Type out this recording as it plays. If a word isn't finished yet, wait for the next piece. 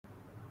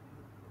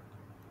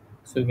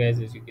So guys,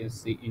 as you can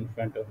see in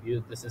front of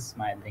you, this is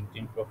my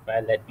LinkedIn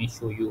profile. Let me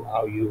show you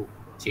how you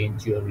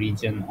change your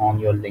region on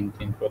your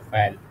LinkedIn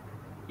profile.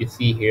 You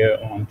see here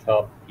on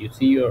top, you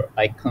see your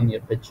icon, your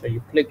picture.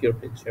 You click your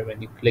picture.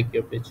 When you click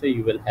your picture,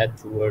 you will head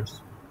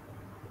towards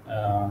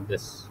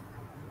this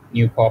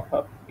new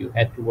pop-up. You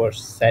head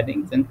towards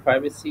settings and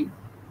privacy,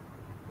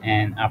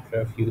 and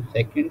after a few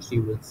seconds,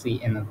 you will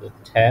see another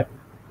tab,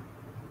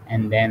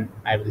 and then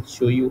I will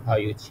show you how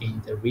you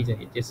change the region.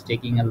 It is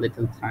taking a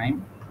little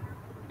time.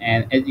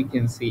 And as you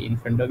can see in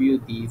front of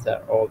you, these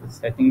are all the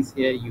settings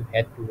here. You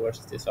head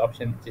towards this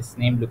option, which is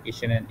name,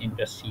 location, and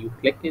industry. You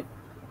click it.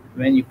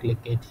 When you click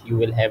it, you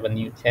will have a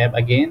new tab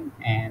again,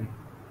 and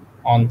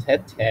on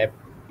that tab,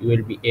 you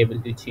will be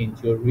able to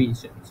change your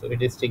region. So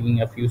it is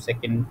taking a few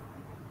seconds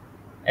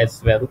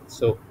as well.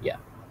 So yeah,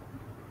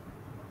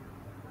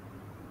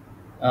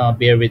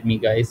 bear with me,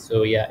 guys.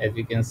 So yeah, as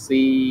you can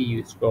see,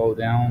 you scroll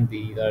down.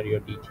 These are your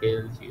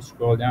details. You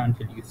scroll down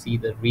until you see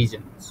the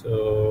region.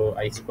 So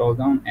I scroll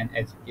down, and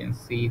as you can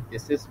see,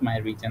 this is my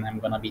region. I'm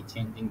gonna be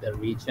changing the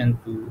region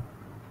to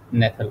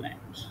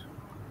Netherlands.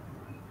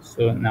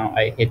 So now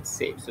I hit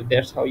save. So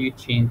that's how you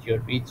change your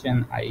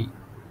region.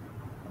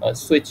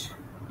 Switch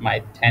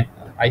my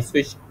I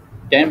switched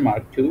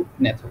Denmark to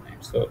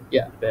Netherlands. So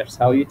yeah, that's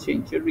how you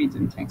change your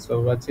region. Thanks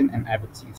for watching, and I will see you